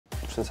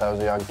Since I was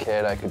a young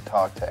kid, I could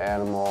talk to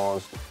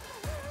animals.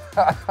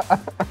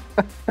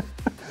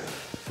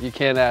 You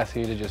can't ask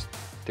me to just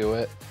do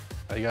it.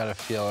 I gotta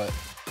feel it.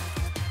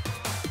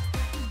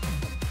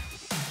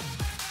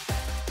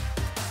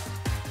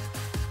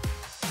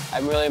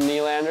 I'm William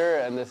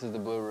Nylander, and this is the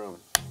Blue Room.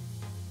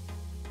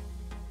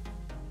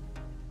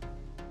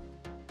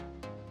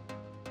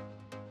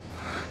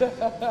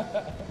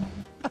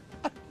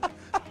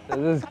 This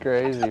is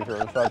crazy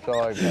from such a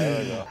long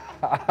time ago.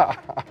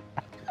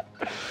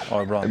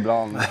 Ja, ibland.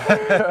 Ibland.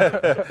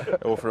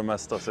 Och för det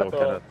mesta så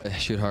åker det. I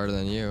shoot harder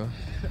than you.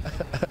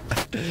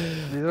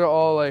 These are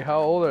all like,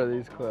 how old are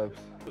these clips?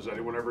 Does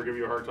anyone ever give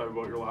you a hard time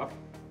about your laugh?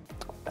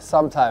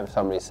 Sometimes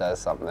somebody says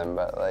something,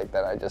 but like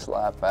then I just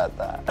laugh at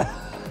that.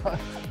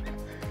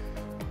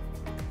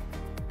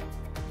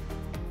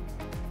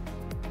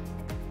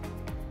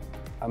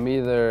 I'm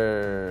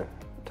either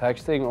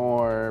texting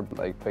or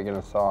like picking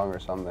a song or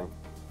something.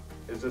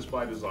 Is this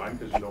by design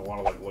because you don't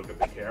want to like look at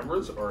the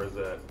cameras, or is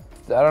it?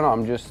 I don't know,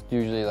 I'm just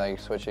usually like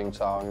switching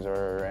songs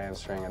or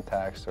answering a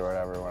text or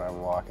whatever when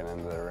I'm walking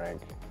into the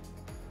rink.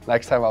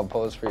 Next time I'll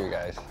pose for you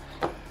guys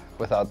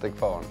without the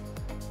phone.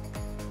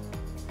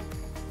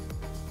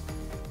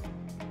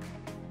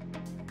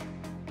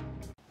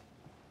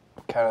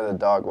 Kind of the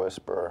dog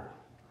whisperer.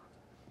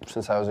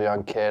 Since I was a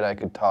young kid, I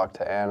could talk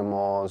to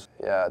animals.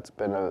 Yeah, it's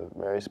been a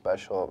very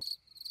special.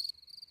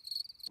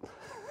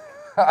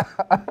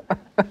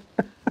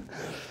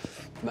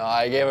 No,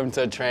 I gave him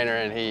to a trainer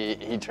and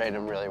he trained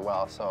him really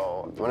well.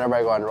 So whenever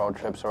I go on road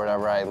trips or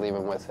whatever, I leave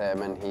him with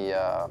him and he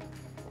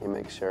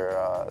makes sure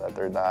that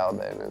they're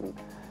dialed in and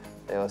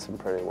they listen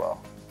pretty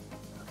well.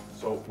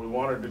 So we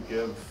wanted to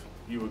give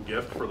you a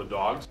gift for the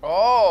dogs.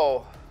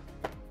 Oh,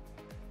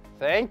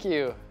 thank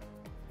you.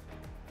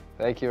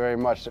 Thank you very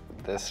much.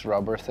 This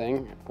rubber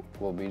thing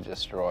will be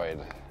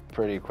destroyed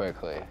pretty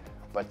quickly,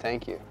 but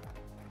thank you.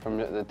 From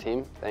the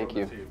team, thank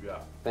you. Team, yeah.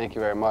 Thank you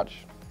very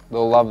much.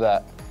 They'll love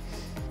that.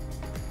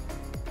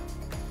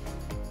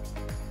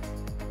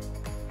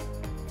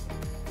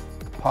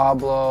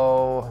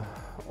 Pablo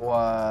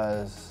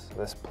was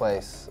this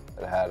place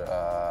that had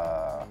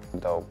a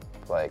dope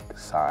like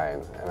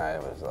sign, and I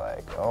was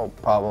like, oh,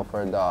 Pablo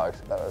for dogs.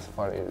 That was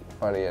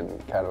funny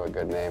and kind of a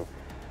good name.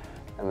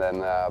 And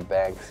then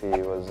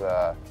Banksy was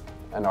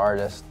an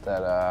artist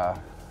that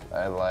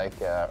I like,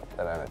 that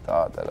I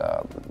thought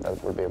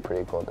that would be a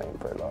pretty cool name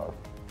for a dog.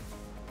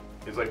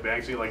 Is like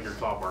Banksy like your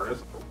top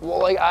artist? Well,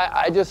 like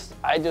I just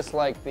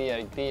like the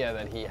idea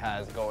that he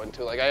has going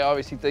to. Like I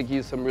obviously think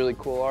he's some really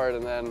cool art,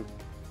 and then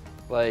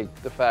like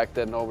the fact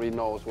that nobody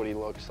knows what he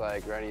looks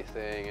like or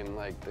anything, and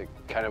like the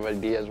kind of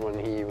ideas when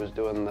he was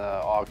doing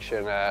the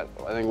auction at,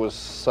 I think it was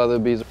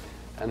Sotheby's,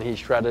 and he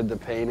shredded the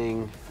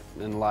painting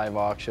in live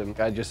auction.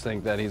 I just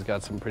think that he's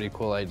got some pretty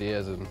cool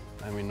ideas, and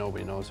I mean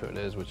nobody knows who it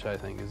is, which I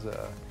think is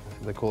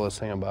the coolest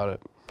thing about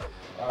it.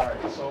 All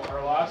right, so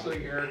our last thing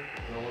here,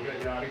 and then we'll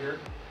get you out of here.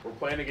 We're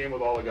playing a game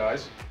with all the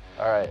guys.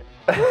 All right,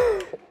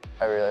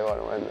 I really want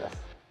to win this.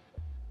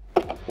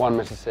 1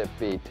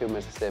 Mississippi, 2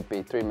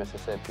 Mississippi, 3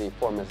 Mississippi,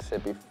 4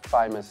 Mississippi,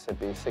 5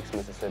 Mississippi, 6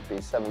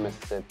 Mississippi, 7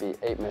 Mississippi,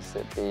 8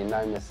 Mississippi,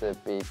 9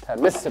 Mississippi,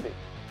 10 Mississippi.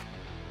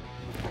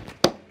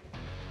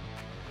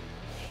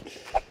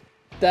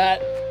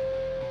 That,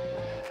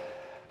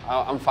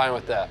 I'm fine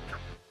with that.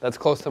 That's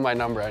close to my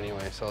number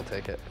anyway, so I'll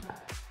take it.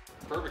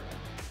 Perfect.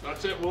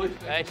 That's it, Willie.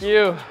 Thank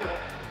you.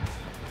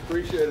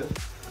 Appreciate it.